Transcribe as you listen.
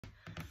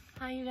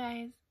Hi, you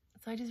guys.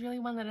 So I just really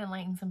wanted to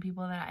enlighten some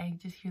people that I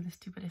just hear the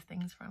stupidest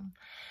things from.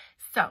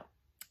 So,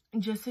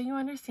 just so you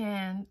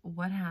understand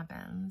what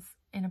happens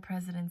in a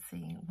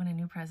presidency when a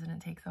new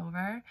president takes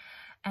over,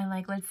 and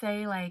like, let's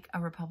say like a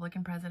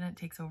Republican president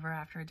takes over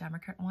after a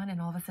Democrat one,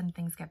 and all of a sudden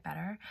things get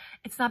better.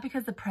 It's not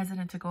because the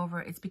president took over,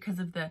 it's because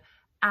of the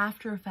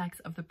after effects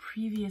of the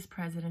previous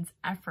president's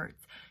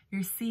efforts.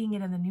 You're seeing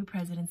it in the new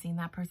presidency, and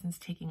that person's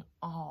taking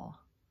all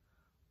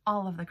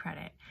of the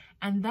credit.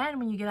 And then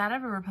when you get out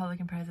of a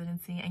Republican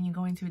presidency and you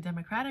go into a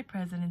Democratic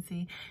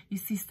presidency, you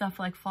see stuff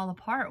like fall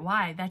apart.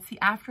 Why? That's the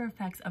after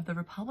effects of the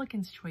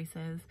Republicans'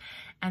 choices.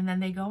 And then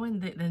they go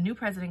in, the new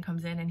president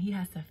comes in and he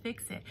has to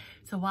fix it.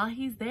 So while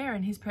he's there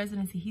in his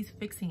presidency, he's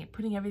fixing it,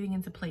 putting everything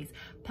into place,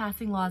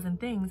 passing laws and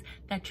things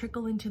that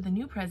trickle into the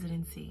new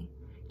presidency.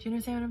 Do you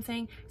understand what I'm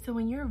saying? So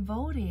when you're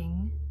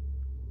voting,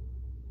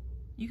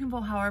 you can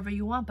vote however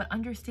you want, but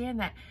understand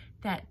that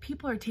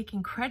people are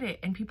taking credit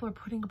and people are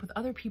putting up with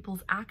other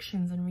people's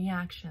actions and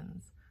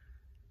reactions.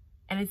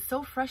 And it's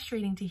so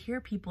frustrating to hear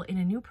people in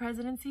a new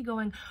presidency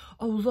going,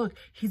 oh, look,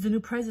 he's a new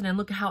president.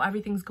 Look at how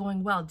everything's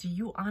going well. Do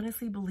you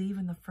honestly believe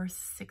in the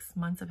first 6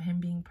 months of him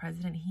being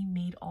president, he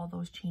made all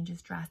those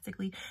changes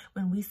drastically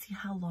when we see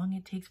how long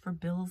it takes for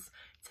bills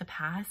to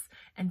pass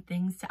and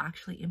things to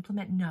actually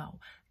implement? No,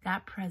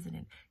 that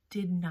president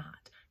did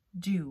not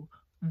do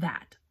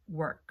that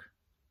work.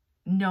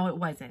 No, it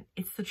wasn't.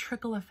 It's the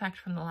trickle effect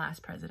from the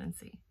last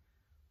presidency.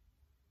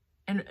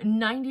 And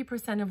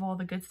 90% of all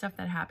the good stuff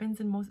that happens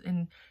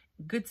in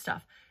good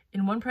stuff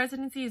in one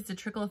presidency is the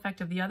trickle effect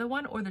of the other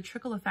one, or the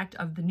trickle effect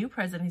of the new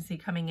presidency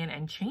coming in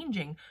and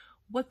changing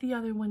what the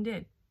other one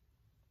did.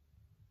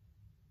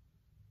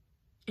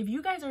 If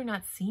you guys are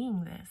not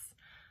seeing this,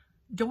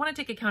 don't want to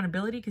take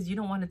accountability because you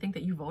don't want to think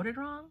that you voted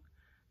wrong,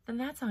 then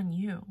that's on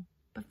you.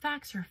 But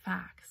facts are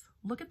facts.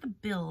 Look at the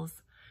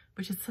bills,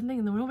 which is something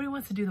that nobody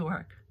wants to do the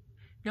work.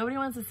 Nobody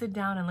wants to sit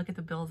down and look at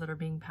the bills that are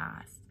being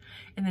passed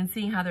and then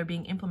seeing how they're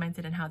being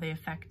implemented and how they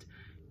affect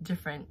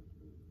different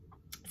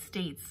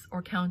states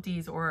or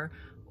counties or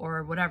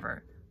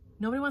whatever.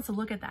 Nobody wants to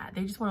look at that.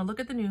 They just want to look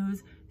at the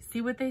news,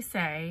 see what they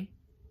say,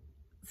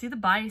 see the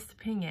biased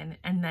opinion,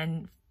 and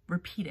then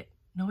repeat it.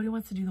 Nobody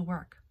wants to do the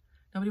work.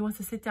 Nobody wants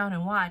to sit down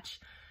and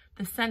watch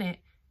the Senate,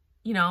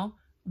 you know,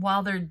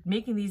 while they're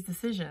making these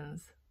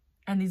decisions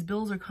and these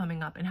bills are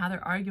coming up and how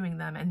they're arguing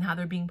them and how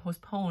they're being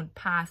postponed,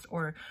 passed,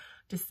 or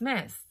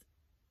dismissed.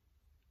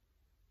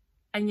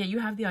 And yet you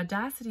have the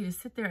audacity to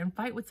sit there and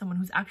fight with someone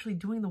who's actually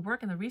doing the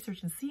work and the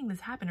research and seeing this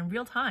happen in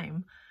real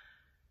time.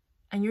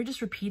 And you're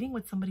just repeating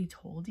what somebody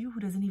told you who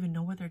doesn't even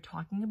know what they're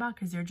talking about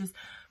because they're just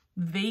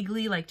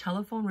vaguely like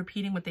telephone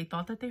repeating what they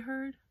thought that they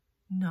heard.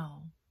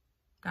 No,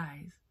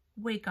 guys,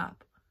 wake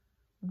up.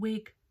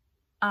 Wake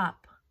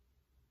up.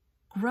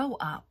 Grow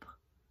up.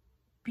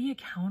 Be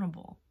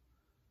accountable.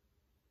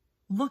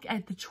 Look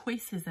at the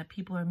choices that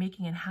people are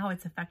making and how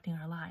it's affecting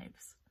our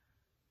lives.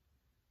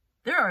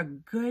 There are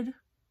good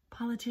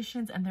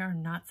politicians and there are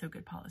not so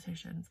good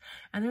politicians.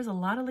 And there's a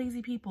lot of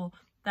lazy people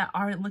that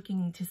aren't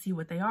looking to see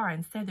what they are.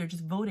 Instead, they're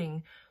just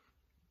voting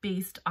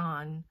based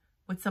on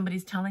what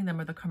somebody's telling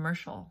them or the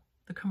commercial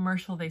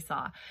they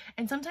saw.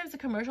 And sometimes the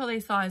commercial they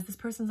saw is this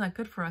person's not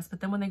good for us. But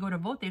then when they go to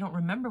vote, they don't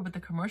remember what the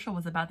commercial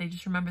was about. They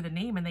just remember the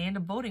name and they end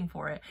up voting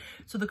for it.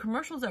 So the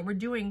commercials that we're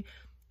doing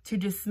to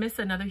dismiss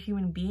another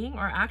human being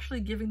are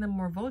actually giving them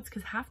more votes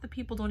because half the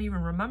people don't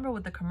even remember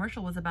what the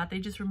commercial was about. They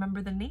just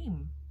remember the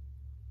name.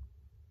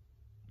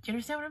 Do you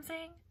understand what I'm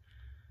saying?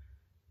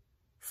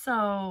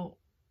 So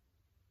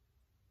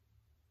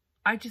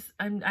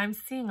I'm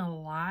seeing a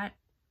lot.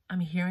 I'm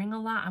hearing a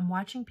lot. I'm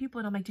watching people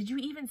and I'm like, did you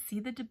even see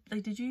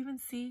did you even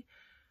see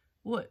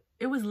what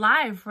it was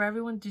live for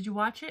everyone? Did you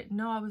watch it?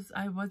 No,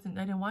 I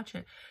didn't watch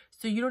it.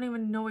 So you don't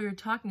even know what you're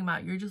talking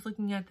about. You're just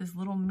looking at this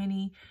little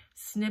mini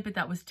snippet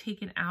that was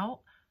taken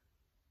out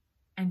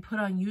and put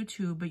on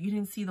YouTube, but you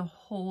didn't see the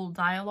whole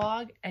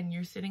dialogue and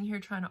you're sitting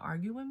here trying to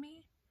argue with me?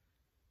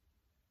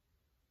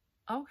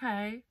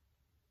 Okay.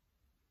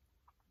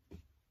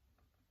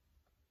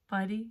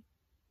 Buddy.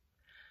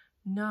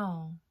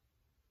 No,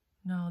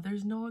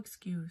 there's no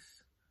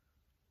excuse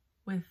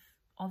with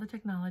all the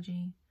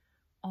technology,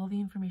 all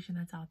the information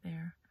that's out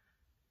there,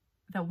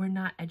 that we're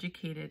not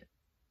educated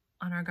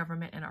on our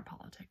government and our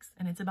politics.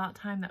 And it's about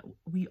time that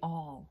we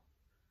all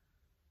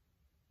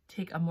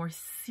take a more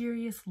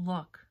serious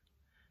look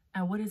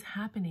at what is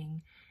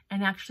happening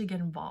and actually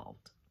get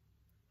involved.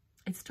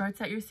 It starts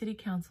at your city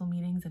council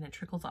meetings and it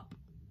trickles up.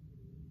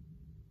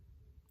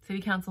 City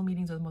council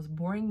meetings are the most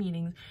boring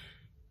meetings.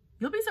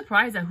 You'll be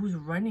surprised at who's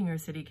running your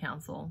city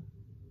council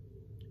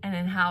and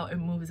then how it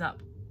moves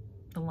up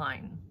the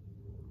line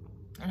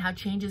and how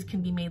changes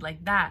can be made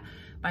like that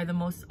by the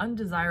most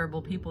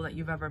undesirable people that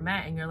you've ever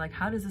met. And you're like,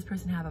 how does this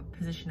person have a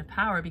position of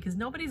power? Because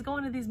nobody's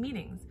going to these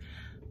meetings.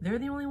 They're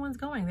the only ones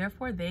going.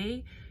 Therefore,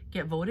 they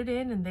get voted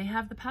in and they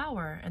have the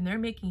power and they're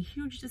making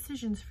huge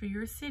decisions for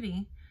your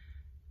city.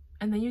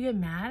 And then you get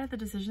mad at the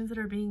decisions that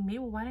are being made.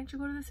 Well, why didn't you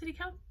go to the city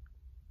council?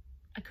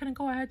 I couldn't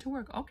go, I had to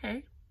work.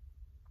 Okay,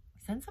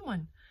 send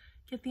someone,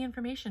 get the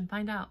information,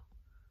 find out.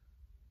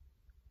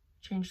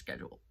 change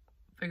schedule,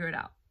 figure it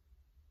out.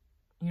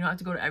 You don't have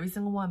to go to every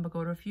single one, but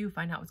go to a few,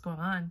 find out what's going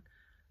on.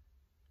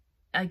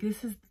 Like,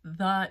 this is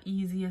the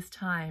easiest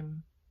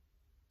time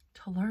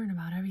to learn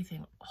about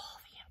everything. All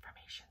the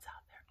information's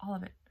out there, all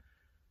of it.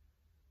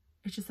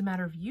 It's just a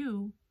matter of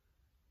you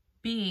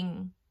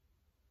being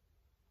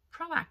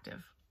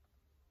proactive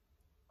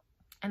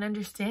and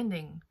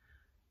understanding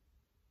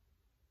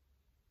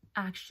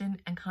action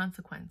and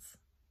consequence.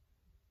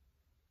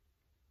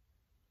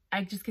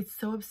 I just get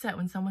so upset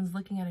when someone's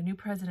looking at a new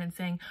president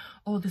saying,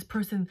 oh, this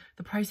person,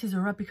 the prices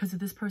are up because of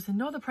this person.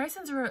 No, the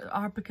prices are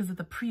up because of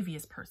the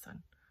previous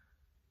person.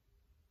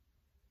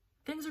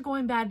 Things are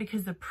going bad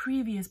because the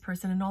previous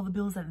person and all the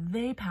bills that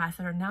they passed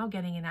that are now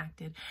getting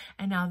enacted.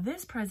 And now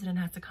this president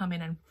has to come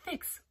in and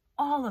fix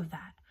all of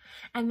that.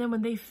 And then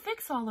when they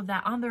fix all of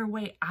that on their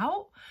way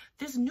out,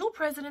 this new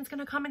president's going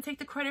to come and take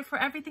the credit for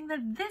everything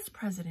that this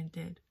president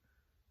did.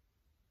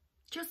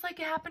 Just like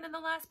it happened in the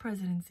last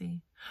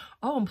presidency.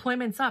 Oh,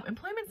 employment's up.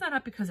 Employment's not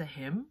up because of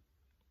him.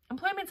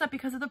 Employment's up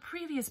because of the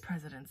previous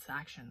president's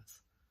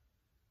actions.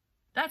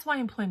 That's why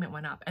employment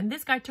went up. And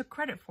this guy took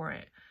credit for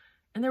it.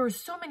 And there were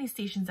so many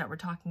stations that were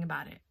talking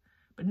about it.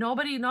 But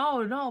nobody,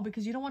 no,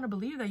 because you don't want to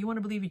believe that. You want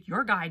to believe it.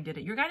 Your guy did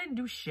it. Your guy didn't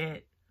do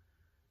shit.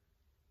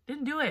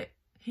 Didn't do it.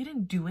 He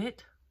didn't do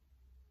it.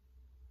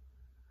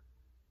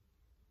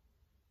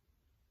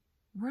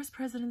 Worst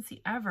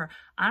presidency ever.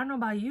 I don't know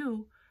about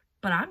you,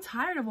 but I'm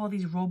tired of all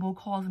these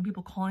robocalls and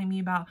people calling me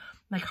about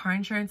my car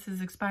insurance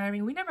is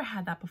expiring. We never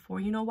had that before.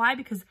 You know why?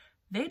 Because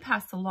they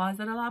passed the laws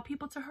that allow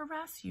people to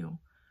harass you,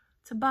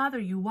 to bother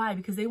you. Why?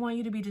 Because they want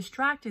you to be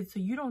distracted so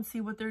you don't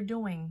see what they're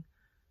doing.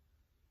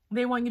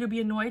 They want you to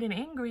be annoyed and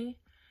angry.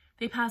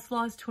 They pass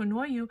laws to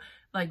annoy you,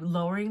 like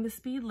lowering the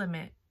speed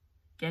limit,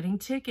 getting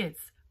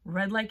tickets,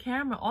 red light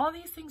camera. All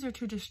these things are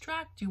to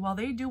distract you while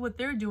they do what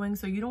they're doing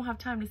so you don't have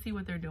time to see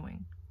what they're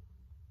doing.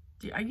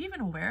 Are you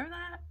even aware of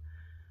that?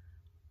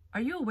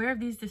 Are you aware of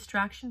these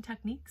distraction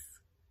techniques?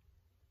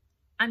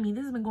 I mean,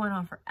 this has been going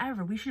on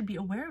forever. We should be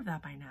aware of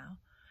that by now.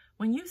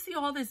 When you see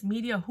all this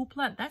media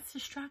hoopla, that's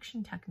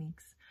distraction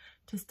techniques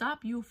to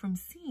stop you from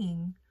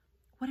seeing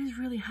what is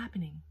really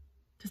happening,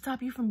 to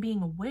stop you from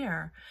being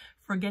aware,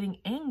 for getting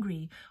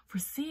angry, for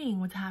seeing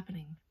what's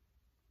happening.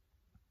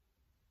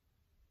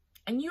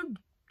 And you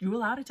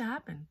allowed it to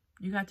happen.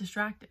 You got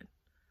distracted.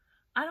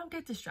 I don't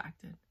get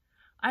distracted.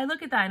 I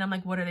look at that and I'm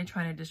like, what are they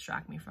trying to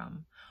distract me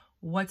from?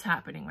 What's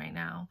happening right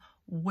now?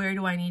 Where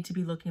do I need to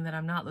be looking that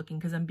I'm not looking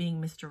because I'm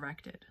being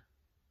misdirected?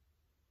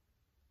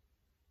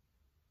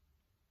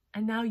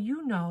 And now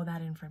you know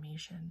that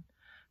information.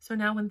 So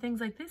now when things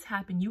like this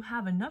happen, you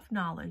have enough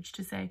knowledge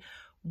to say,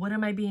 what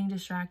am I being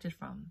distracted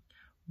from?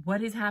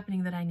 What is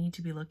happening that I need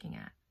to be looking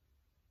at?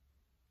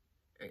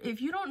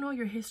 If you don't know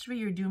your history,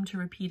 you're doomed to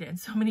repeat it. And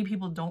so many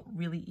people don't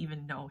really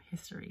even know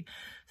history.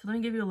 So let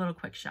me give you a little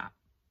quick shot.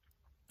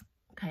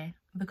 Okay,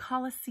 the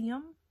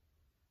Colosseum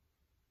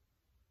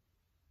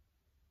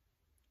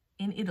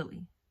in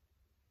Italy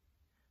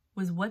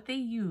was what they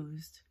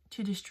used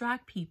to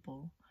distract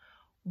people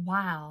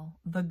while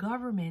the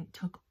government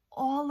took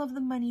all of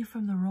the money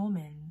from the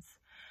Romans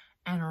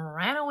and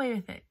ran away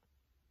with it.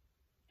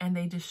 And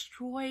they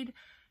destroyed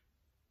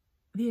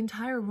the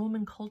entire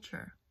Roman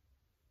culture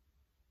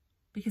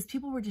because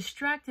people were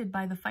distracted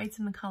by the fights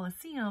in the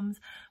Colosseums,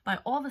 by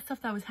all the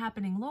stuff that was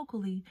happening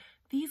locally.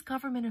 These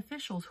government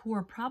officials, who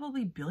are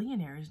probably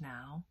billionaires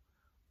now,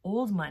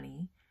 old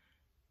money,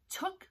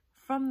 took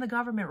from the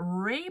government,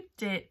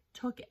 raped it,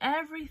 took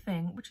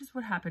everything, which is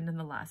what happened in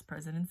the last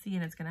presidency,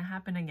 and it's going to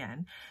happen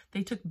again.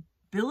 They took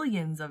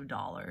billions of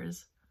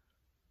dollars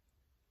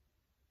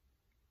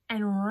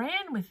and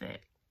ran with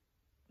it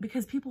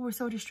because people were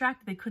so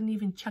distracted they couldn't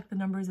even check the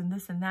numbers and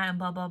this and that and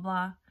blah, blah,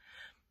 blah.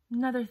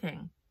 Another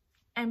thing,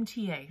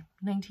 MTA,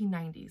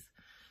 1990s.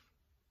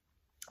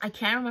 I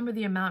can't remember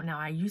the amount now.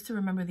 I used to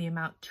remember the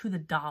amount to the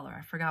dollar.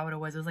 I forgot what it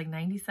was. It was like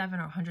 97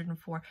 or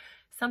 104,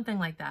 something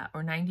like that,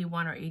 or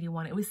 91 or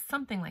 81. It was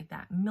something like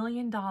that. $1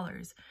 million.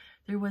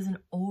 There was an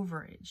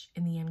overage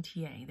in the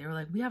MTA. They were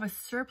like, we have a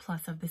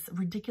surplus of this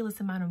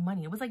ridiculous amount of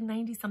money. It was like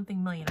 90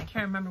 something million. I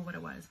can't remember what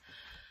it was.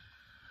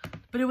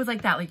 But it was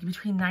like that, like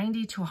between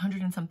 90 to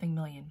 100 and something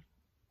million,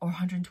 or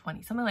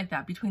 120, something like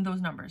that, between those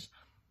numbers.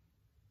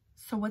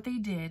 So what they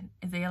did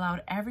is they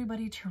allowed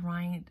everybody to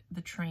ride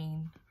the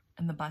train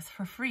and the bus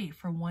for free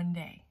for one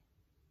day,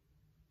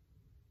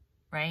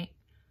 right?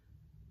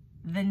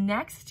 The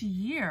next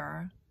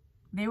year,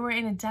 they were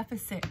in a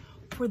deficit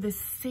for the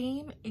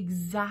same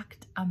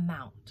exact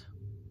amount,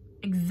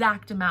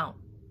 the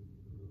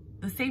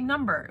same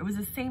number. It was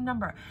the same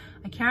number.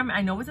 I can't remember.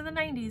 I know it was in the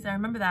 90s. I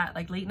remember that,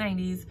 like late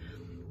 90s,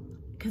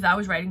 because I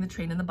was riding the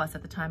train and the bus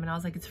at the time, and I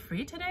was like, it's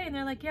free today? And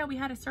they're like, yeah, we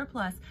had a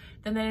surplus.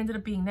 Then that ended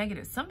up being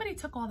negative. Somebody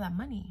took all that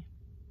money.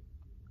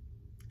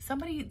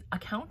 Somebody,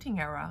 accounting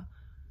error,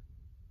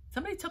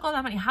 somebody took all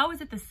that money. How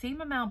is it the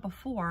same amount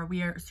before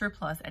we are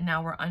surplus and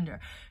now we're under?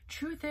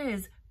 Truth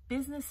is,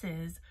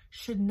 businesses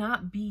should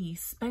not be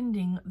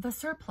spending the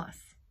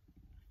surplus.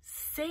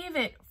 Save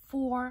it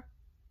for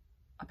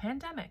a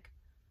pandemic.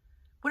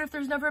 What if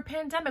there's never a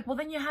pandemic? Well,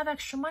 then you have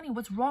extra money.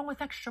 What's wrong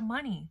with extra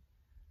money?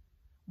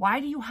 Why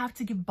do you have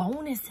to give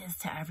bonuses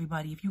to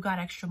everybody if you got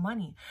extra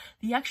money?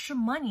 The extra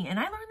money, and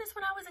I learned this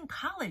when I was in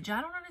college.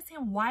 I don't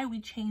understand why we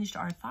changed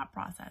our thought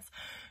process.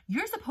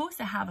 You're supposed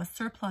to have a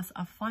surplus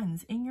of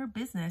funds in your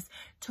business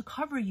to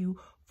cover you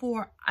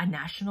for a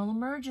national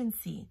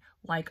emergency,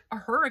 like a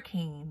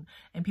hurricane,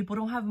 and people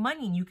don't have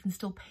money and you can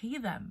still pay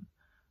them.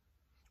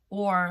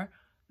 Or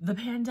the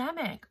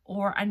pandemic,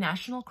 or a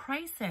national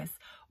crisis,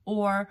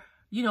 or,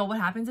 you know, what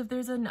happens if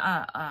there's an,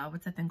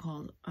 what's that thing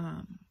called?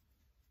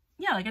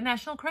 Yeah, like a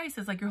national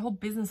crisis, like your whole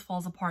business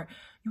falls apart.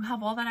 You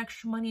have all that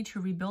extra money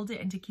to rebuild it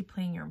and to keep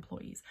paying your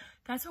employees.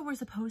 That's what we're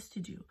supposed to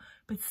do.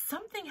 But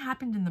something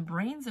happened in the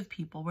brains of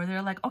people where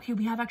they're like, okay,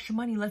 we have extra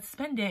money, let's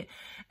spend it.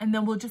 And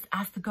then we'll just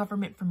ask the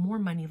government for more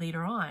money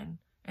later on.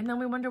 And then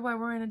we wonder why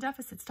we're in a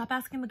deficit. Stop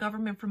asking the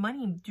government for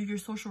money and do your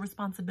social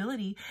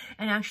responsibility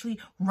and actually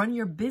run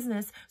your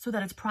business so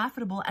that it's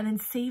profitable, and then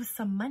save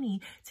some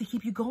money to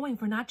keep you going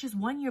for not just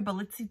 1 year, but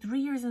let's say 3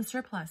 years in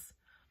surplus.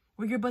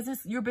 Where your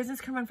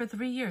business can run for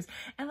 3 years.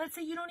 And let's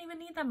say you don't even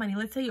need that money.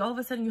 Let's say all of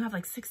a sudden you have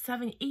like 6,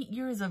 7, 8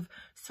 years of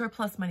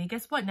surplus money.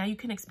 Guess what? Now you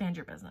can expand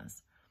your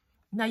business.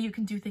 Now you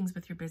can do things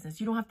with your business.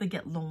 You don't have to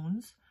get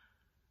loans,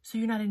 so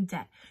you're not in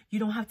debt. You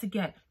don't have to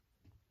get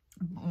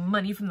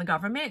money from the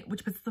government,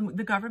 which puts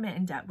the government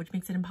in debt, which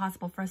makes it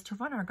impossible for us to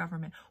run our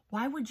government.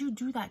 Why would you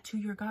do that to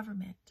your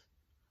government?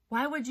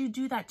 Why would you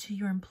do that to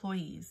your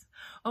employees?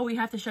 Oh, we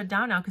have to shut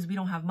down now because we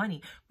don't have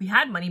money. We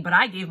had money, but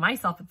I gave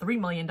myself a $3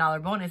 million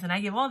bonus, and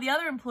I gave all the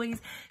other employees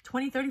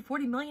 $20, $30,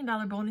 $40 million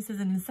bonuses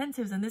and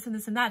incentives and this and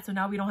this and that. So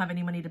now we don't have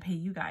any money to pay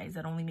you guys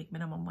that only make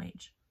minimum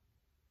wage.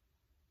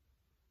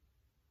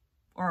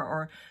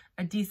 Or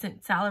a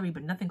decent salary,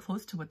 but nothing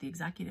close to what the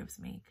executives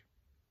make.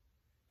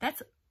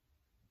 That's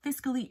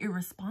fiscally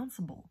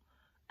irresponsible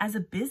as a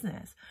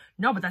business.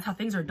 No, but that's how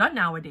things are done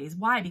nowadays.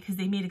 Why? Because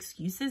they made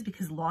excuses,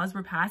 because laws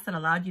were passed that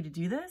allowed you to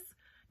do this?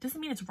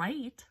 Doesn't mean it's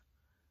right.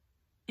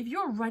 If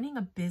you're running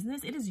a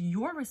business, it is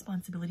your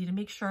responsibility to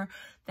make sure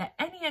that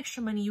any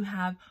extra money you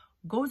have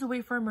goes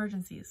away for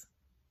emergencies.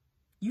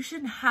 You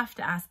shouldn't have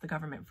to ask the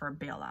government for a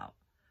bailout.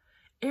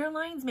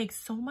 Airlines make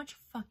so much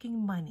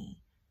fucking money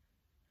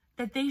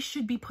that they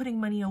should be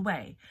putting money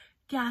away.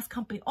 Gas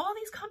company, all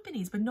these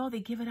companies, but no, they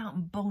give it out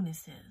in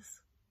bonuses.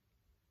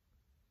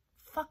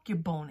 Fuck your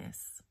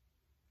bonus.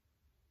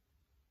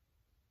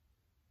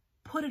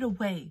 Put it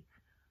away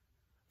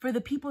for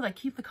the people that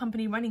keep the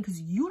company running, because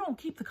you don't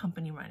keep the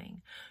company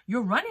running.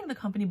 You're running the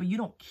company, but you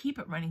don't keep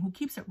it running. Who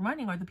keeps it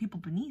running are the people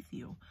beneath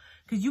you,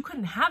 because you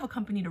couldn't have a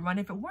company to run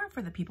if it weren't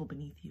for the people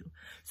beneath you.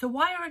 So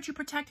why aren't you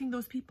protecting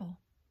those people?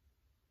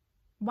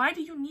 Why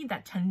do you need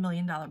that $10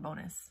 million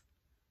bonus?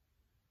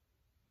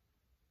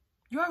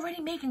 You're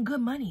already making good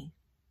money.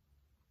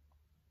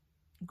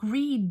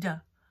 Greed.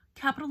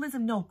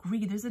 Capitalism, no,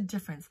 greed. There's a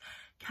difference.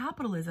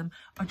 Capitalism,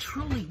 a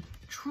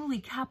truly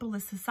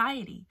capitalist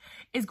society,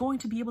 is going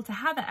to be able to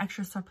have that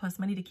extra surplus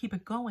money to keep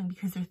it going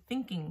because they're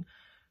thinking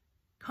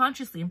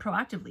consciously and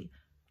proactively.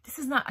 This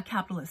is not a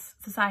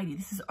capitalist society.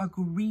 This is a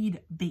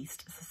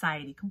greed-based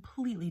society,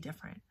 completely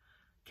different.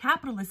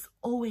 Capitalists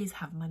always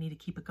have money to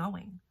keep it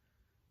going.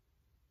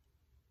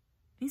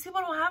 These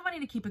people don't have money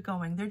to keep it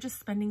going. They're just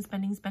spending.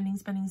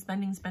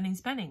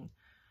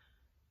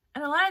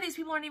 And a lot of these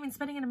people aren't even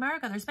spending in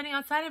America. They're spending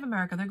outside of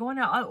America. They're going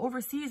out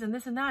overseas and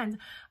this and that. And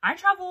I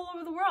travel all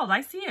over the world. I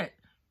see it.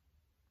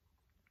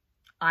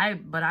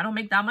 But I don't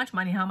make that much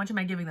money. How much am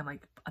I giving them?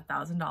 Like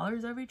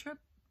 $1,000 every trip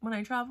when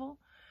I travel?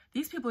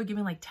 These people are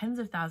giving like tens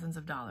of thousands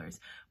of dollars,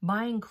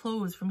 buying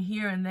clothes from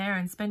here and there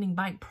and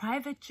buying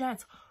private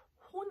jets.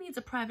 Who needs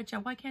a private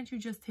jet? Why can't you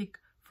just take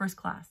first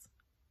class?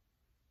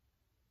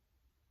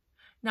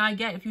 Now, I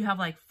get if you have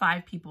like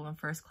 5 people in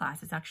first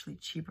class, it's actually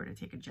cheaper to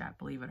take a jet,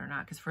 believe it or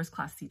not, because first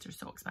class seats are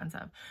so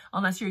expensive,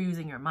 unless you're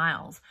using your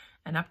miles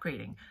and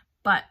upgrading.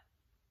 But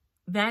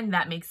then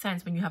that makes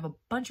sense when you have a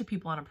bunch of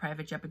people on a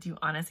private jet. But do you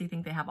honestly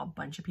think they have a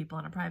bunch of people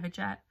on a private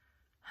jet?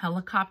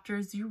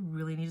 Helicopters, do you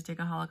really need to take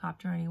a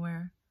helicopter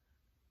anywhere?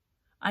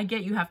 I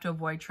get you have to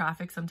avoid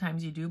traffic.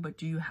 Sometimes you do, but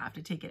do you have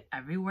to take it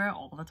everywhere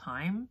all the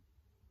time?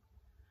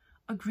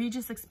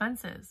 Egregious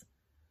expenses,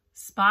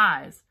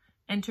 spas,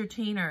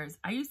 entertainers.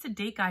 I used to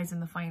date guys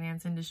in the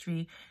finance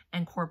industry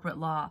and corporate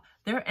law.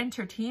 Their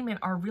entertainment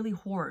are really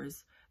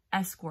whores,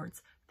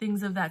 escorts,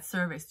 things of that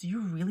service. Do you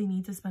really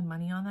need to spend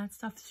money on that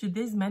stuff? Should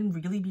these men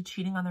really be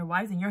cheating on their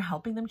wives and you're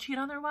helping them cheat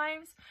on their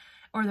wives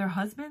or their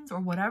husbands or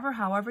whatever?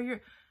 However, I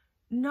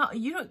don't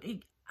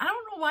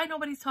know why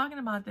nobody's talking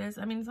about this.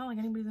 I mean, it's not like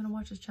anybody's going to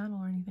watch this channel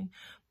or anything,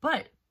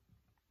 but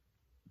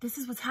this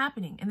is what's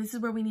happening. And this is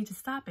where we need to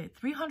stop it.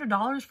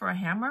 $300 for a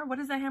hammer. What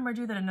does that hammer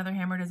do that another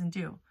hammer doesn't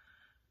do?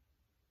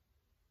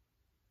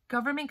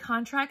 Government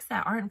contracts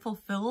that aren't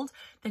fulfilled,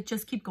 that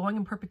just keep going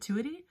in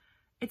perpetuity.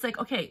 It's like,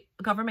 okay,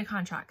 a government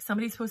contract.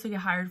 Somebody's supposed to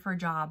get hired for a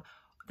job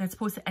that's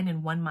supposed to end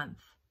in 1 month,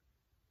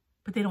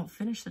 but they don't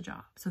finish the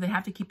job. So they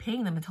have to keep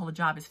paying them until the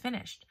job is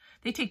finished.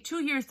 They take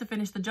 2 years to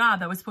finish the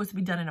job that was supposed to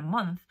be done in a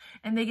month,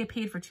 and they get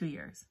paid for 2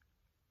 years.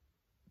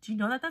 Do you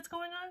know that that's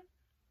going on?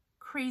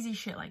 crazy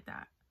shit like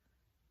that.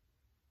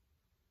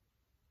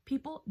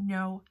 People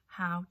know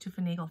how to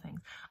finagle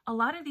things. A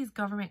lot of these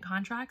government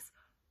contracts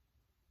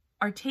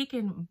are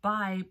taken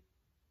by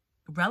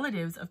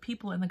relatives of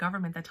people in the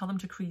government that tell them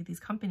to create these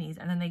companies,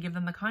 and then they give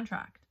them the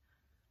contract.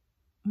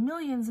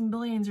 Millions and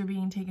billions are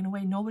being taken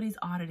away. Nobody's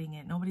auditing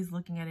it. Nobody's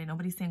looking at it.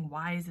 Nobody's saying,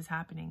 why is this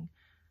happening?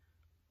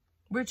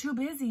 We're too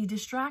busy,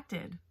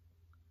 distracted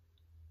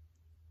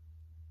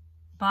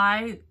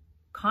by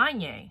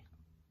Kanye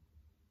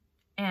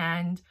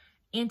and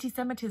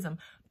anti-Semitism.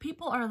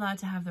 People are allowed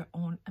to have their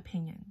own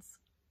opinions.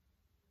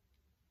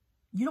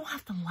 You don't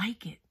have to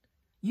like it.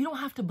 You don't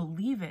have to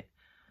believe it.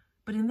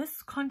 But in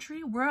this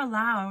country,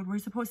 we're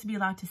supposed to be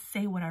allowed to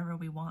say whatever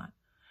we want.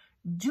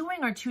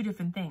 Doing are two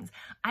different things.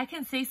 I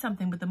can say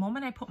something, but the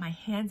moment I put my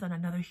hands on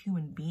another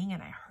human being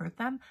and I hurt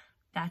them,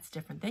 that's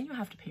different. Then you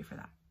have to pay for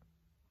that.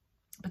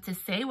 But to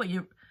say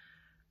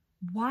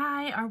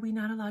why are we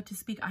not allowed to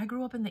speak? I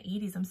grew up in the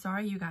 80s. I'm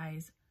sorry, you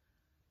guys.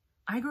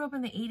 I grew up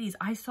in the 80s.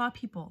 I saw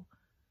people.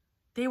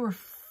 They were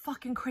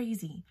fucking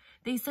crazy.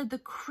 They said the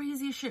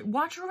craziest shit.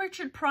 Watch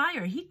Richard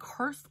Pryor. He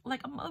cursed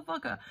like a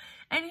motherfucker.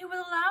 And he was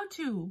allowed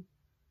to.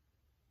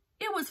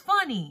 It was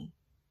funny.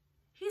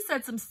 He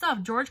said some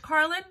stuff. George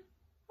Carlin,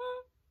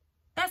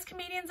 best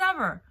comedians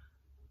ever.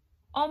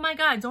 Oh my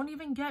God, don't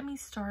even get me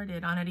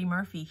started on Eddie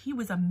Murphy. He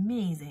was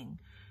amazing.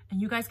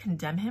 And you guys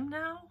condemn him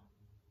now?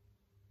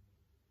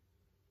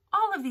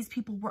 All of these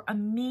people were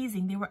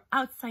amazing. They were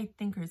outside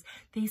thinkers.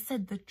 They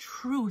said the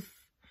truth.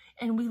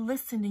 And we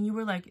listened, and you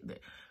were like,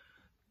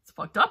 it's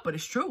fucked up, but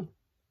it's true.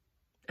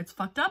 It's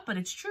fucked up, but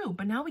it's true.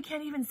 But now we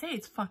can't even say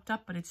it's fucked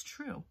up, but it's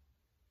true.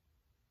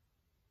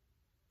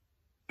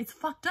 It's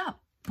fucked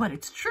up, but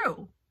it's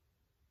true.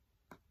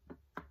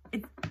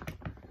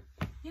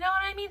 You know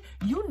what I mean?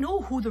 You knew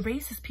who the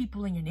racist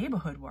people in your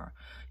neighborhood were.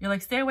 You're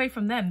like, stay away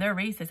from them. They're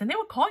racist. And they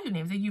would call you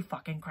names. You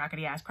fucking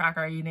crackety ass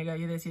cracker. You nigga.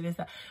 You this, you this,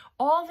 that.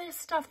 All this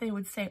stuff they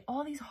would say.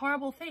 All these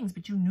horrible things.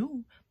 But you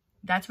knew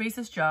that's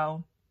racist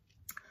Joe.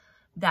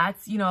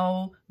 That's, you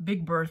know,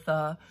 Big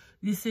Bertha.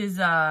 This is,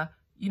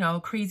 you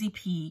know, Crazy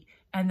Pete.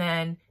 And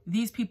then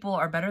these people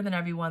are better than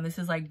everyone. This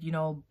is like, you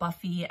know,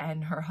 Buffy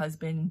and her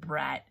husband,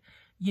 Brett.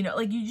 You know,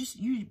 like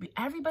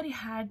everybody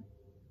had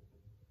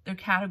their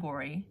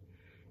category.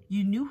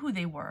 You knew who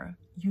they were.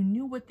 You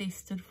knew what they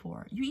stood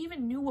for. You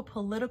even knew what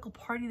political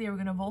party they were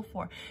going to vote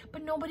for.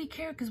 But nobody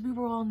cared because we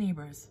were all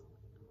neighbors.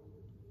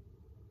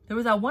 There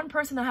was that one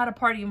person that had a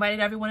party, invited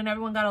everyone, and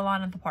everyone got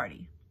along at the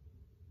party.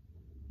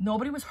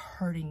 Nobody was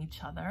hurting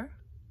each other.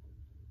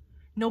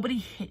 Nobody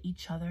hit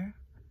each other.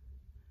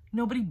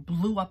 Nobody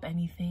blew up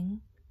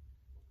anything.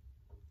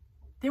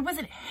 There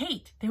wasn't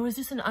hate. There was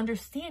just an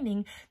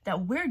understanding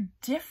that we're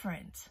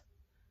different.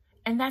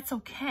 And that's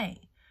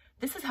okay.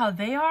 This is how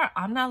they are.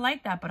 I'm not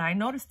like that, but I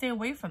know to stay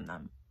away from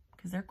them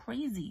because they're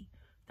crazy.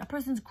 That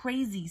person's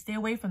crazy. Stay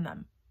away from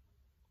them.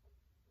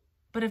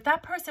 But if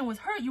that person was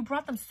hurt, you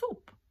brought them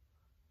soup.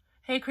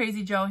 Hey,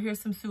 Crazy Joe,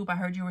 here's some soup. I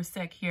heard you were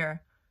sick.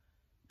 Here.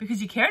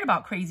 Because you cared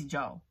about Crazy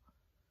Joe.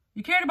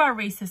 You cared about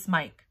racist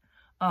Mike.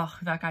 Ugh,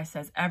 that guy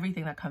says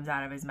everything that comes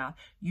out of his mouth.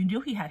 You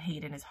knew he had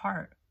hate in his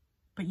heart,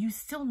 but you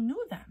still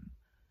knew them.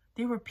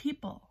 They were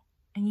people,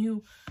 and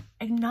you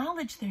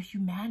acknowledged their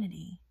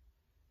humanity.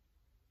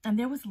 And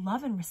there was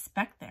love and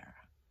respect there.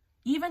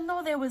 Even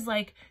though there was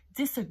like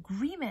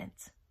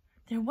disagreement,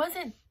 there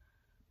wasn't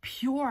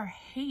pure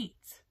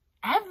hate.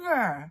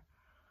 Ever.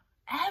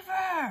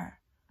 Ever.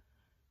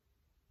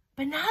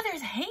 But now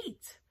there's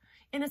hate.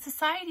 In a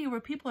society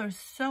where people are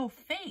so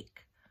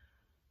fake,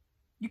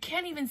 you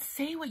can't even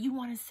say what you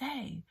want to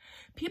say.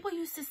 People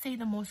used to say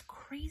the most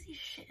crazy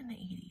shit in the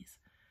 80s.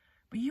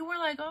 But you were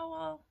like,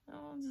 oh,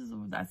 well,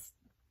 that's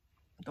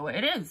the way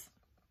it is.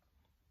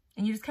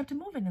 And you just kept it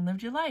moving and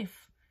lived your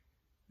life.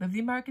 Lived the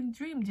American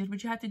dream, did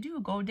what you had to do.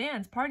 Go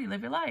dance, party,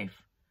 live your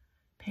life.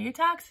 Pay your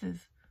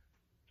taxes.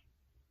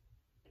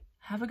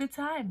 Have a good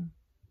time.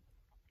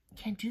 You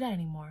can't do that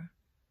anymore.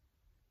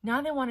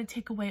 Now they want to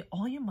take away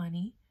all your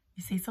money.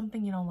 You say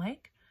something you don't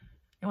like,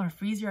 they want to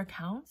freeze your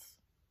accounts.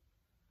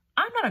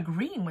 I'm not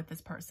agreeing with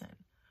this person,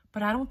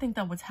 but I don't think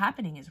that what's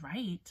happening is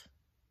right.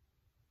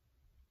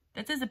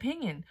 That's his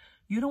opinion.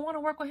 You don't want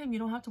to work with him, you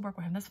don't have to work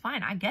with him. That's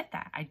fine. I get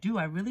that. I do.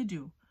 I really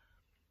do.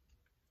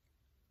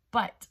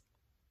 But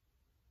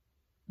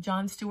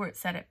Jon Stewart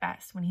said it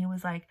best when he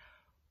was like,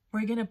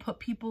 we're going to put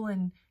people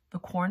in the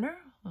corner.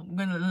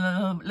 We're going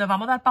to le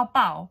vamos dar pau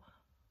pau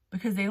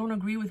because they don't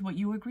agree with what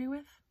you agree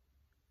with.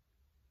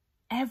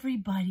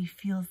 Everybody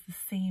feels the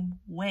same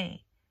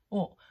way.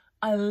 Well,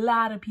 a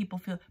lot of people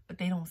feel, but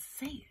they don't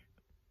say it.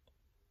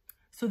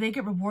 So they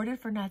get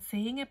rewarded for not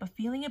saying it, but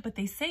feeling it, but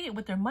they say it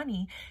with their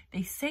money.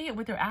 They say it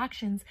with their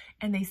actions,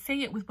 and they say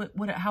it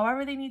with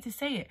however they need to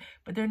say it.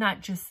 But they're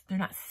not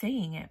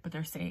saying it, but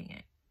they're saying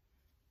it.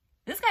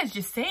 This guy's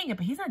just saying it,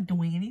 but he's not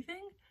doing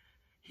anything.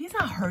 He's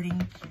not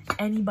hurting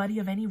anybody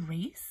of any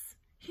race.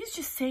 He's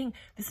just saying,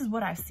 this is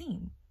what I've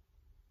seen.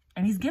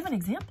 And he's given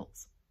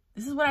examples.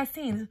 This is what I've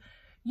seen.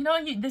 You know,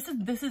 this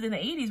is in the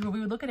 80s where we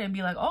would look at it and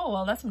be like, oh,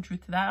 well, that's some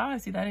truth to that. I don't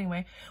see that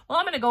anyway. Well,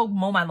 I'm going to go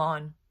mow my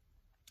lawn.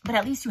 But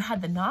at least you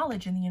had the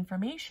knowledge and the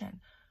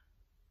information.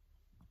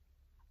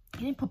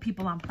 You didn't put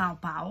people on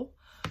bow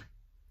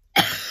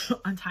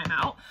on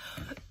timeout.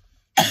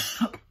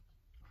 You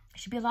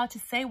should be allowed to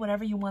say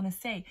whatever you want to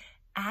say.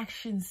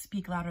 Actions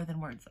speak louder than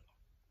words.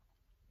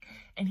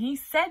 And he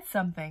said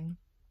something,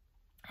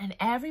 and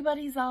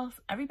everybody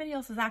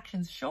else's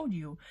actions showed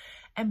you,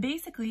 and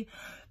basically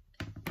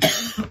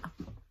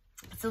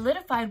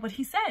solidified what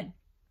he said.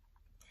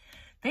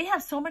 They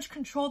have so much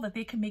control that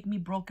they can make me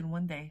broke in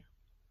one day.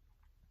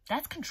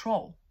 That's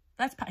control.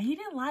 He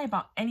didn't lie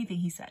about anything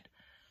he said,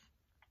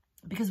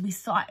 because we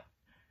saw it.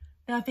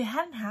 Now, if it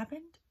hadn't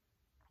happened,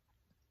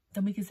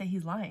 then we could say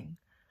he's lying.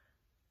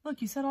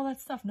 Look, you said all that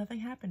stuff. Nothing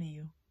happened to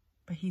you.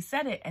 But he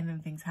said it, and then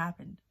things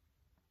happened.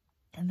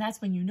 And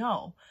that's when you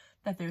know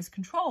that there's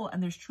control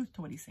and there's truth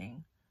to what he's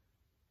saying.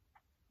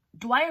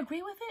 Do I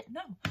agree with it?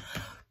 No.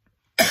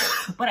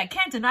 But I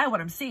can't deny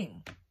what I'm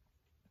seeing.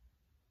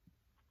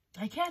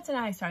 I can't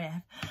deny. Sorry,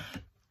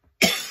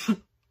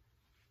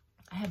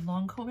 I have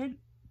long COVID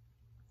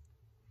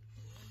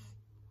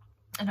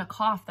and a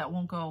cough that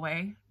won't go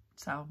away.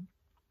 So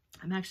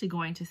I'm actually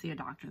going to see a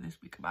doctor this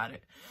week about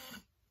it.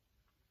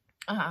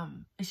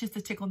 It's just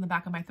a tickle in the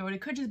back of my throat.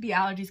 It could just be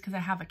allergies because I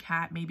have a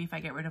cat. Maybe if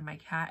I get rid of my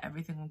cat,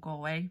 everything will go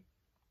away.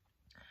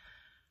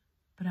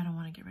 But I don't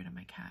want to get rid of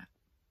my cat.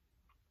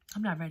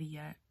 I'm not ready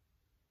yet.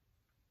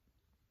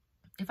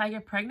 If I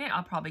get pregnant,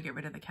 I'll probably get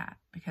rid of the cat,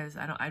 because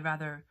I'd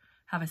rather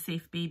have a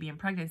safe baby in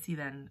pregnancy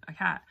than a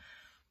cat.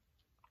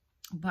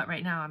 But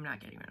right now, I'm not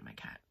getting rid of my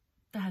cat.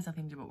 That has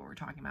nothing to do with what we're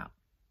talking about.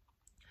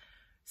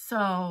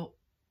 So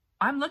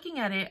I'm looking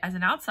at it as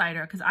an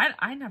outsider, because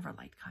I never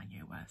liked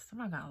Kanye West. I'm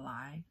not gonna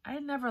lie. I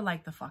never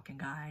liked the fucking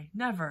guy.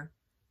 Never.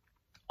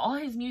 All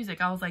his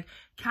music, I was like,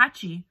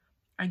 catchy.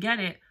 I get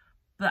it.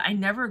 But I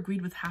never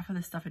agreed with half of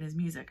the stuff in his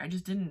music. I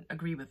just didn't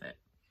agree with it.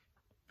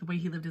 The way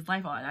he lived his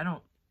life. I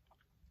don't.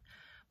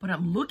 But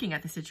I'm looking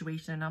at the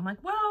situation and I'm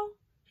like, well,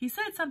 he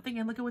said something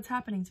and look at what's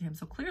happening to him.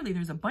 So clearly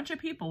there's a bunch of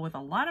people with a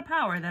lot of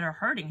power that are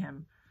hurting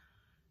him.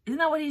 Isn't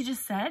that what he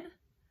just said?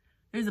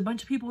 There's a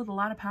bunch of people with a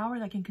lot of power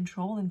that can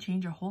control and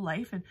change your whole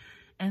life.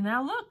 And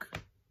now look.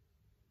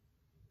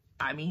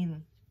 I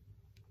mean,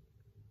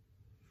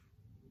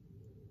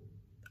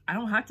 I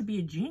don't have to be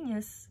a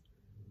genius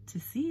to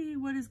see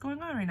what is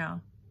going on right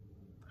now.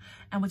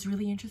 And what's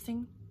really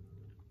interesting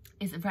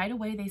is that right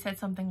away they said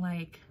something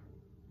like,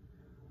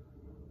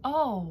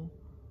 oh,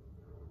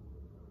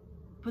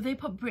 but they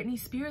put Britney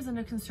Spears in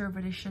a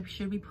conservatorship.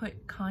 Should we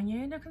put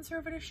Kanye in a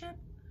conservatorship?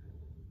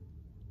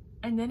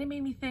 And then it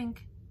made me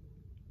think,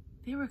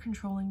 they were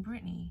controlling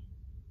Britney.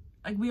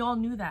 Like, we all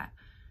knew that.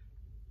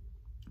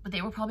 But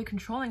they were probably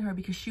controlling her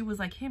because she was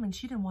like him and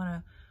she didn't want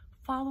to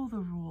follow the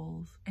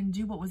rules and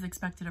do what was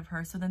expected of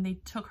her. So then they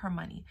took her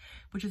money,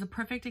 which is a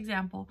perfect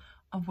example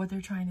of what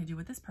they're trying to do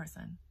with this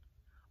person.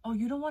 Oh,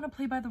 you don't want to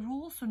play by the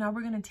rules? So now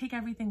we're going to take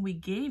everything we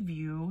gave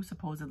you,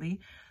 supposedly,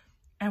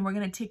 and we're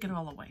going to take it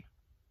all away.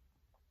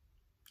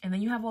 And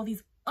then you have all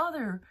these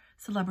other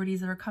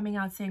celebrities that are coming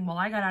out saying, well,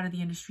 I got out of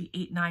the industry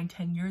 8, 9,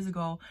 10 years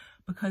ago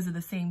because of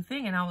the same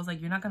thing. And I was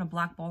like, you're not going to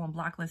blackball and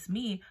blacklist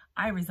me.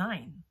 I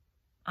resign.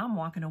 I'm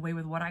walking away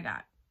with what I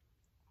got.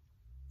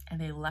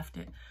 And they left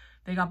it.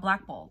 They got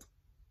blackballed.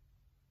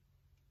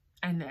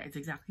 And that's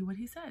exactly what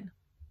he said.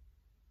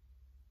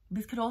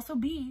 This could also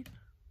be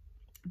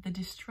the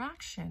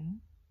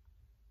distraction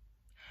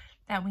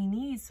that we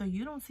need so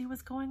you don't see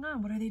what's going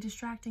on. What are they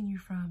distracting you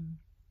from?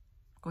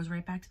 Goes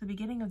right back to the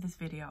beginning of this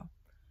video.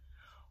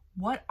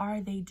 What are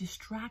they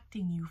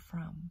distracting you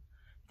from?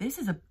 This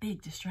is a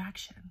big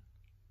distraction.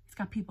 It's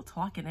got people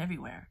talking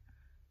everywhere.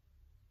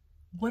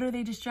 What are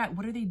they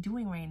what are they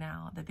doing right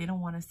now that they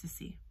don't want us to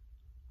see?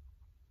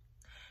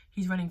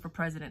 He's running for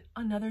president.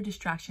 Another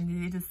distraction.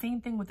 They did the same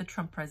thing with the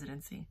Trump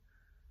presidency.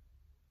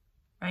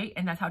 Right?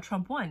 And that's how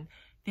Trump won.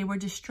 They were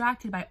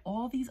distracted by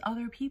all these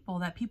other people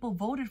that people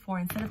voted for.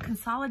 Instead of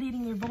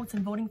consolidating their votes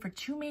and voting for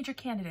 2 major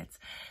candidates,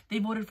 they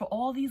voted for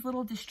all these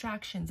little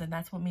distractions. And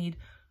that's what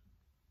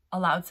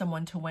allowed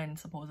someone to win,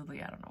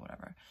 supposedly. I don't know,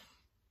 whatever.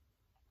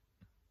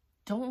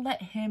 Don't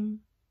let him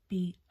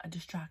be a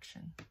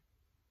distraction.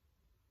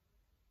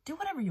 Do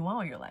whatever you want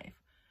with your life.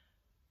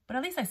 But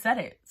at least I said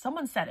it.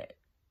 Someone said it.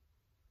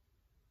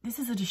 This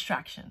is a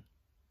distraction.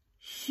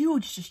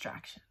 Huge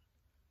distraction.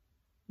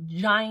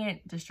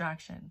 Giant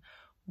distraction.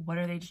 What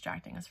are they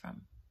distracting us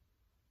from?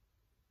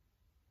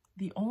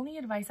 The only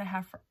advice I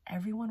have for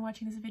everyone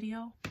watching this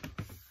video,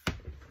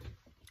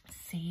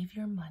 save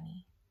your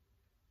money.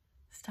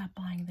 Stop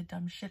buying the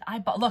dumb shit.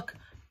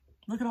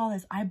 Look at all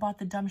this. I bought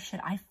the dumb shit.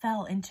 I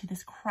fell into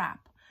this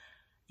crap.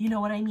 You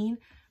know what I mean?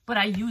 But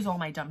I use all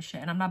my dumb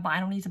shit and I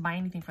don't need to buy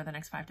anything for the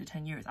next 5 to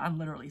 10 years. I'm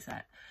literally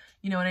set.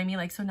 You know what I mean?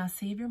 Like, so now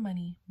save your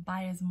money,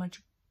 buy as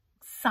much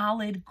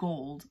solid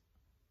gold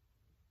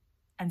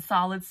and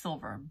solid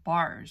silver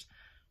bars,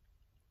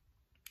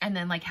 and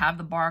then like have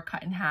the bar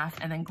cut in half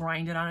and then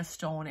grind it on a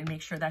stone and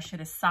make sure that shit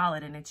is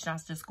solid and it's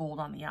not just gold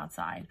on the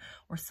outside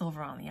or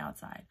silver on the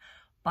outside.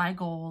 Buy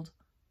gold,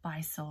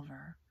 buy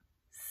silver,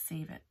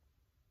 save it.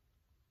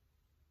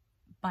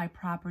 buy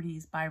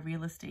properties, buy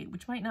real estate,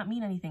 which might not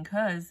mean anything,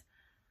 because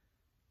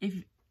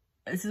if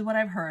this is what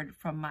I've heard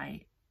from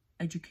my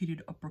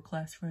educated upper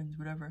class friends,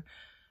 whatever,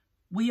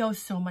 we owe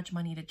so much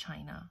money to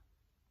China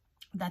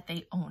that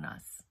they own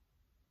us.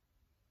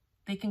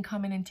 They can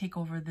come in and take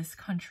over this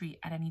country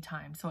at any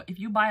time. So if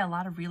you buy a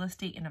lot of real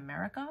estate in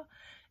America,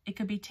 it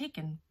could be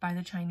taken by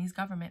the Chinese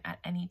government at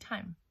any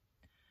time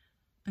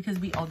because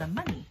we owe them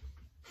money.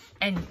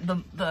 And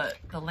the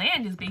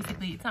land is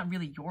basically, it's not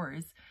really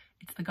yours.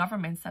 It's the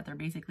government's that they're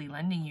basically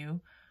lending you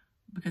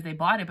because they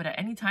bought it. But at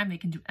any time they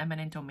can do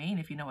eminent domain,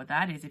 if you know what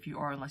that is,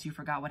 or unless you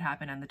forgot what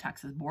happened on the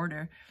Texas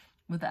border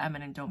with the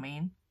eminent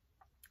domain.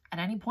 At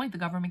any point, the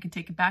government can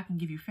take it back and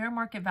give you fair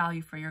market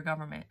value for your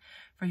government,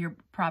 for your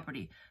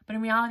property. But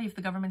in reality, if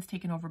the government's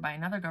taken over by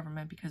another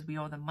government because we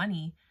owe them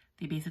money,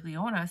 they basically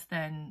own us,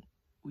 then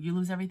you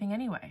lose everything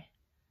anyway.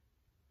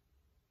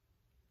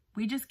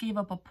 We just gave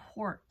up a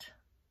port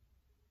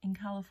in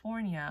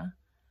California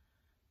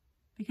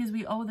because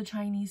we owe the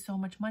Chinese so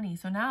much money.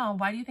 So now,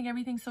 why do you think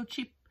everything's so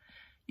cheap?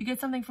 You get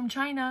something from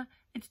China,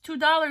 it's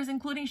 $2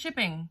 including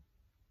shipping.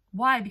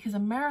 Why? Because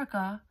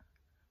America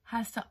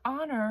has to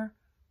honor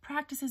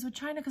practices with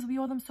China because we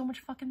owe them so much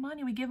fucking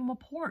money. We give them a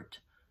port.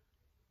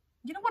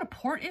 You know what a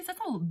port is? That's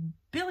all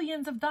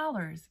billions of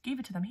dollars. Gave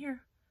it to them here.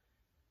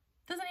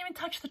 Doesn't even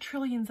touch the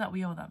trillions that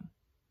we owe them.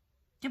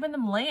 Giving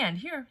them land.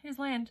 Here's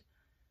land.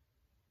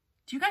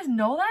 Do you guys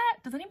know that?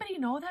 Does anybody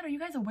know that? Are you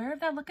guys aware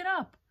of that? Look it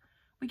up.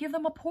 We give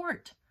them a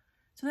port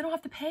so they don't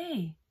have to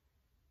pay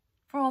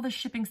for all the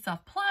shipping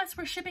stuff. Plus,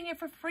 we're shipping it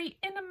for free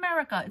in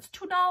America. It's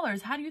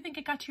 $2. How do you think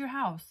it got to your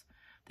house?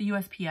 The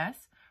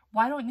USPS?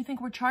 Why don't you think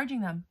we're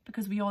charging them?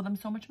 Because we owe them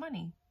so much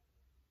money.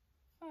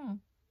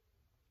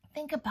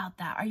 Think about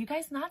that. Are you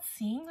guys not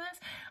seeing this?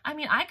 I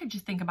mean, I could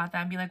just think about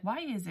that and be like, why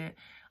is it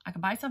I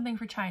could buy something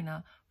for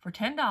China for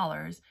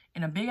 $10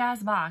 in a big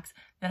ass box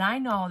that I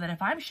know that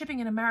if I'm shipping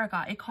in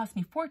America, it costs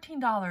me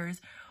 $14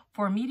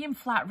 for a medium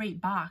flat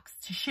rate box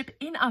to ship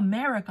in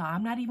America.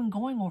 I'm not even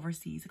going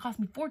overseas. It costs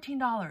me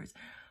 $14.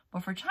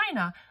 But for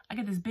China, I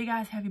get this big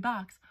ass heavy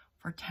box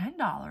for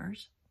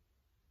 $10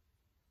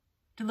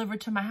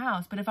 delivered to my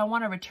house. But if I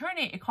want to return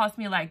it, it costs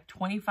me like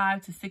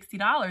 $25 to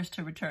 $60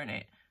 to return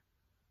it.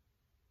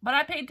 But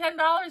I paid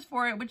 $10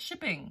 for it with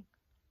shipping.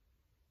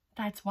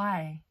 That's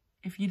why,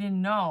 if you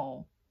didn't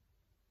know,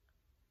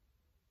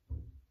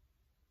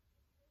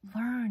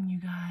 learn, you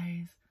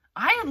guys.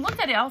 I had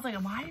looked at it. I was like,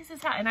 why is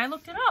this happening? And I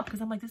looked it up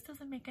because I'm like, this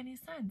doesn't make any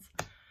sense.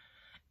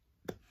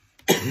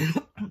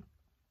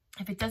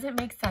 If it doesn't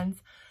make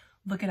sense,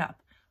 look it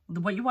up.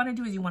 What you want to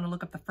do is you want to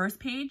look up the first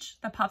page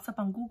that pops up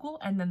on Google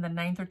and then the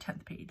 9th or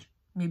 10th page,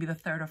 maybe the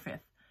 3rd or 5th.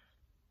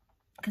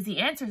 Because the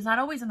answer is not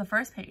always in the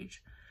first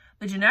page.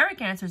 The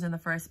generic answer is in the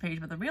first page,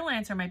 but the real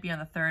answer might be on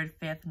the 3rd,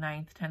 5th,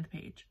 9th, 10th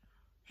page,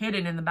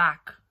 hidden in the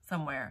back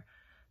somewhere.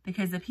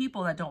 Because the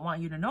people that don't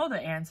want you to know the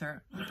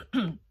answer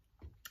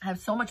have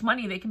so much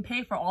money they can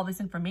pay for all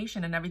this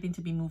information and everything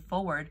to be moved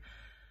forward,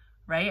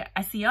 right?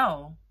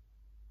 SEO,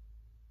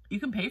 you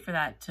can pay for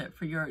that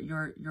for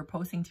your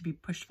posting to be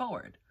pushed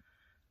forward.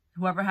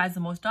 Whoever has the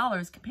most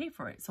dollars can pay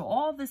for it. So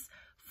all this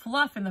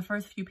fluff in the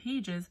first few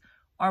pages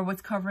are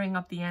what's covering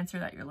up the answer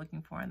that you're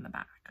looking for in the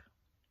back.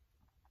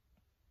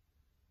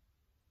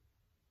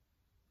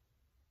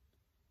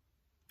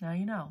 Now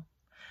you know.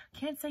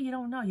 Can't say you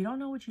don't know. You don't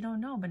know what you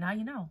don't know, but now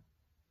you know.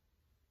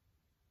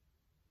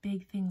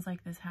 Big things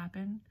like this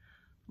happen.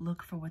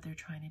 Look for what they're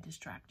trying to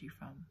distract you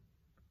from.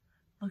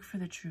 Look for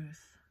the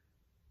truth.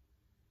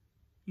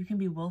 You can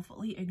be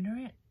willfully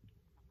ignorant,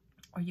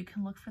 or you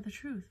can look for the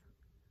truth.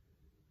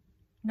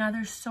 Now,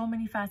 there's so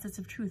many facets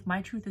of truth.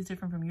 My truth is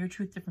different from your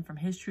truth, different from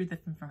his truth,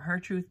 different from her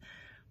truth,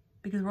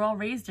 because we're all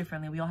raised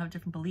differently. We all have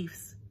different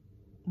beliefs.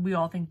 We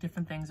all think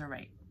different things are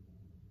right.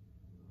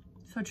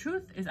 So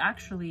truth is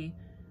actually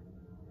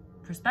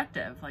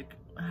perspective, like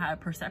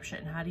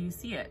perception. How do you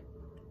see it?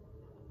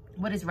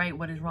 What is right?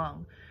 What is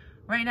wrong?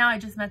 Right now, I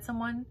just met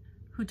someone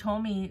who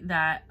told me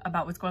that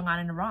about what's going on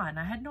in Iran.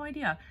 I had no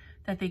idea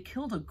that they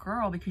killed a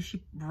girl because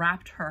she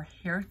wrapped her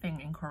hair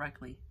thing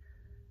incorrectly.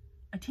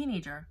 A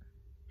teenager.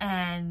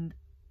 And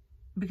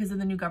because of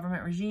the new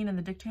government regime and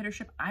the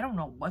dictatorship, I don't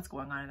know what's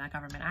going on in that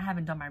government. I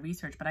haven't done my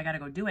research, but I got to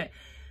go do it.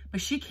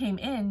 But she came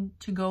in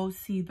to go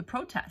see the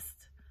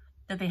protest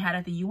that they had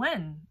at the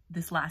UN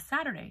this last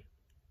Saturday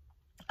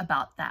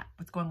about that,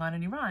 what's going on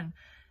in Iran.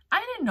 I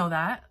didn't know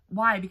that.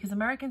 Why? Because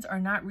Americans are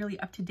not really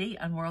up to date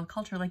on world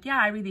culture. Like, yeah,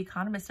 I read The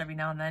Economist every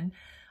now and then.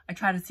 I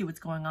try to see what's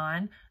going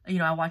on. You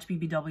know, I watch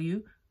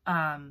BBC.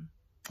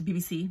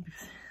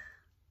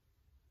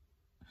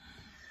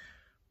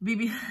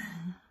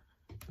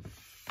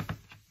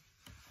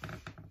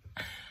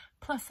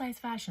 Plus size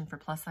fashion for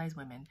plus size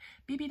women.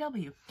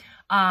 BBW.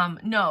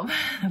 No,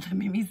 the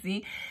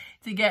BBC,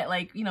 to get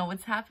like, you know,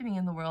 what's happening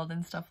in the world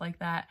and stuff like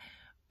that.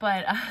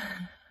 But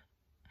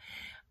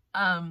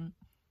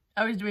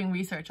I was doing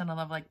research on a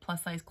lot of like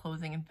plus size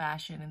clothing and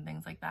fashion and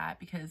things like that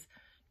because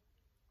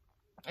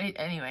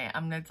anyway,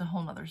 it's a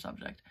whole nother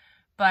subject.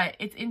 But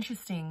it's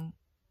interesting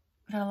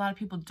that a lot of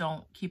people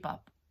don't keep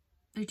up.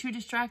 They're too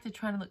distracted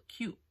trying to look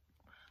cute.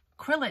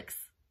 Acrylics.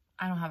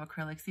 I don't have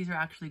acrylics. These are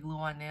actually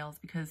glue-on nails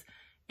because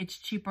it's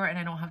cheaper and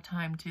I don't have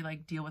time to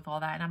like deal with all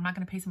that. And I'm not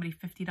going to pay somebody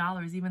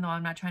 $50, even though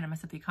I'm not trying to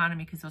mess up the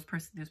economy because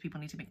those people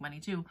need to make money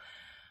too.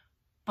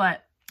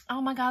 But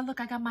oh my God, look,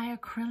 I got my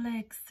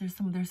acrylics.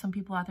 There's some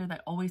people out there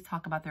that always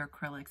talk about their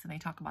acrylics, and they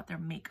talk about their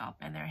makeup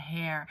and their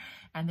hair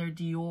and their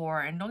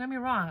Dior. And don't get me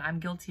wrong, I'm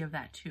guilty of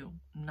that too.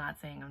 I'm not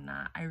saying I'm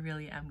not. I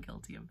really am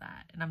guilty of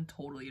that, and I'm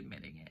totally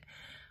admitting it.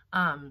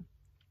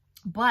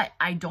 But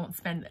I don't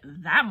spend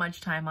that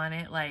much time on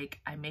it. Like,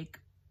 I make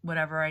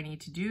whatever I need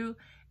to do,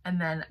 and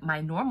then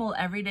my normal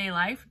everyday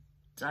life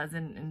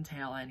doesn't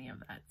entail any of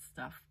that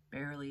stuff.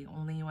 Barely.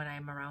 Only when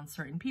I'm around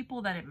certain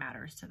people that it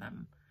matters to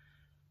them,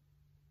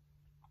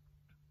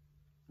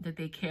 that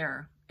they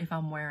care if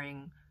I'm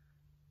wearing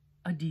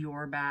a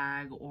Dior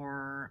bag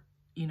or,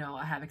 you know,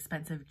 I have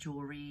expensive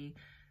jewelry.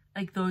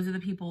 Like, those are the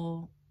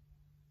people,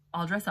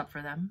 I'll dress up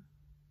for them.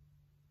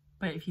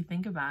 But if you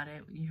think about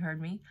it, you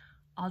heard me,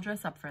 I'll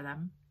dress up for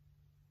them.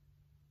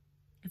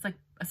 It's like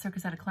a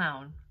circus at a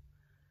clown.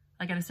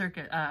 Like at a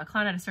circus, a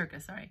clown at a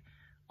circus, sorry.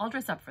 I'll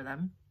dress up for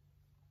them.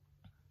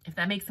 If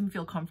that makes them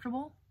feel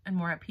comfortable and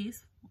more at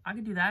peace, I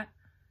could do that.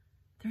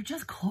 They're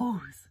just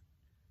clothes.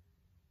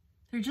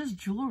 They're just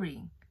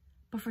jewelry.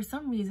 But for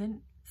some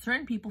reason,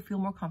 certain people feel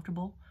more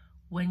comfortable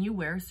when you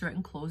wear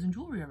certain clothes and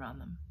jewelry around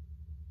them.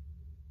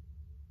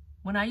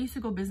 When I used to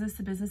go business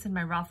to business in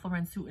my Ralph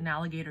Lauren suit and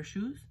alligator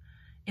shoes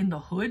in the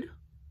hood,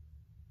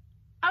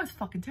 I was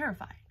fucking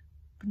terrified.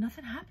 But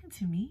nothing happened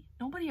to me.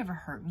 Nobody ever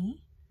hurt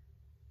me.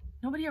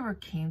 Nobody ever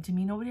came to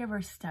me. Nobody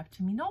ever stepped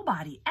to me.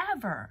 Nobody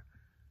ever.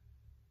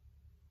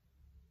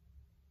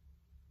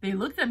 They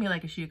looked at me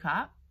like, is she a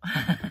cop?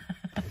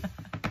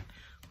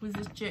 Who's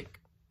this chick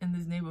in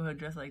this neighborhood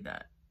dressed like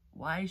that?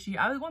 Why is she?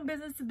 I was going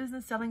business to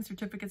business selling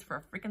certificates for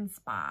a freaking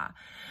spa,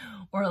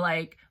 or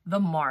like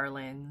the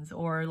Marlins,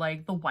 or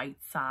like the White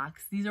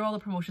Sox. These are all the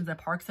promotions at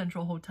Park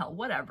Central Hotel,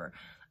 whatever.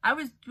 I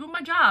was doing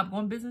my job,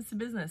 going business to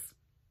business.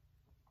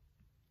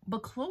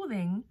 But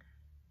clothing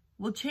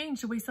will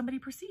change the way somebody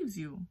perceives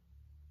you.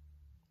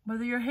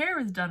 Whether your hair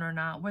is done or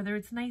not, whether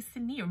it's nice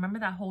and neat. Remember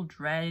that whole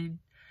dreads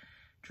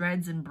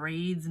and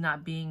braids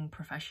not being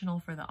professional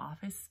for the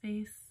office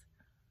space?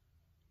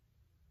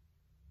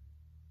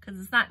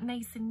 Because it's not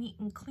nice and neat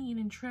and clean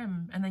and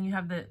trim. And then you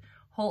have the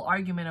whole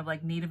argument of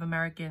like Native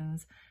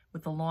Americans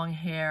with the long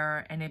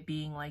hair and it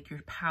being like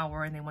your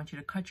power, and they want you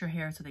to cut your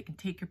hair so they can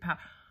take your power.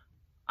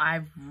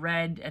 I've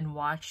read and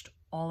watched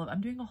all of,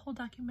 I'm doing a whole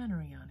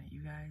documentary on it,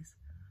 you guys.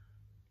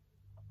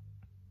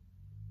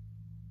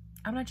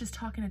 I'm not just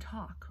talking to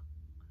talk.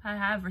 I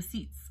have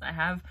receipts. I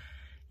have,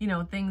 you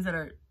know, things that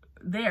are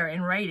there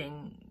in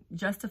writing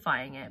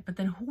justifying it. But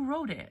then who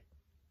wrote it?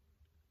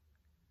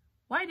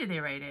 Why did they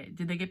write it?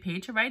 Did they get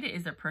paid to write it?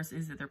 Is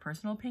it their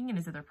personal opinion?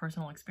 Is it their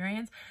personal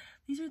experience?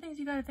 These are things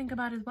you got to think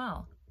about as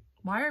well.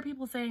 Why are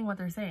people saying what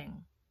they're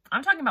saying?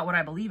 I'm talking about what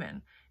I believe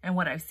in and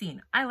what I've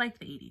seen. I liked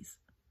the 80s.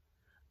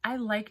 I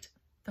liked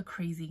the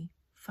crazy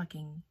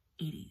fucking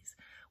 80s,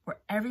 where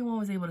everyone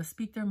was able to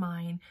speak their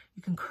mind.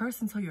 You can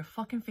curse until your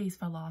fucking face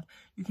fell off.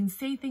 You can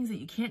say things that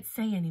you can't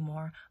say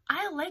anymore.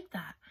 I like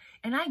that.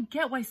 And I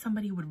get why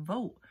somebody would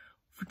vote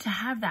to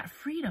have that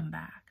freedom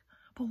back.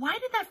 But why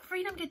did that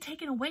freedom get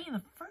taken away in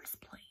the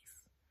first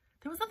place?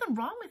 There was nothing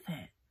wrong with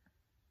it.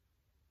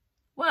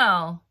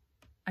 Well,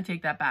 I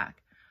take that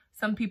back.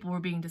 Some people were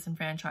being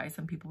disenfranchised.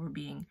 Some people were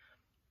being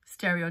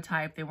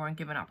stereotyped. They weren't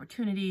given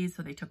opportunities,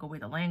 so they took away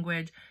the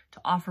language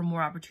to offer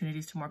more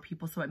opportunities to more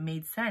people, so it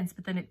made sense.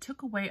 But then it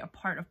took away a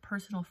part of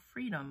personal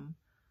freedom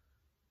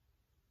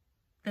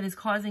that is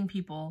causing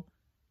people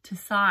to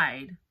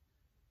side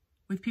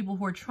with people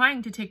who are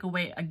trying to take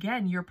away,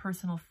 again, your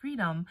personal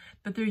freedom,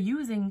 but they're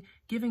using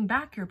giving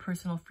back your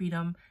personal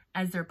freedom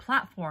as their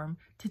platform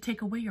to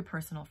take away your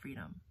personal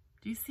freedom.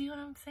 Do you see what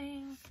I'm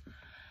saying?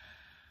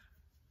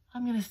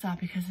 I'm going to stop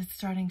because it's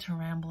starting to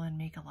ramble and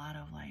make a lot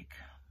of like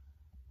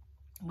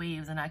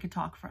waves, and I could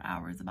talk for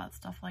hours about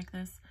stuff like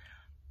this,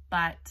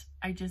 but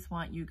I just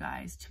want you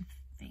guys to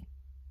think.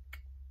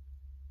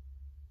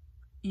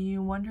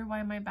 You wonder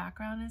why my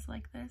background is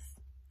like this?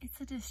 It's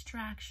a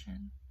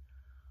distraction.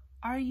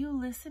 Are you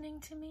listening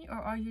to me, or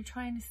are you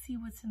trying to see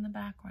what's in the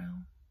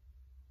background?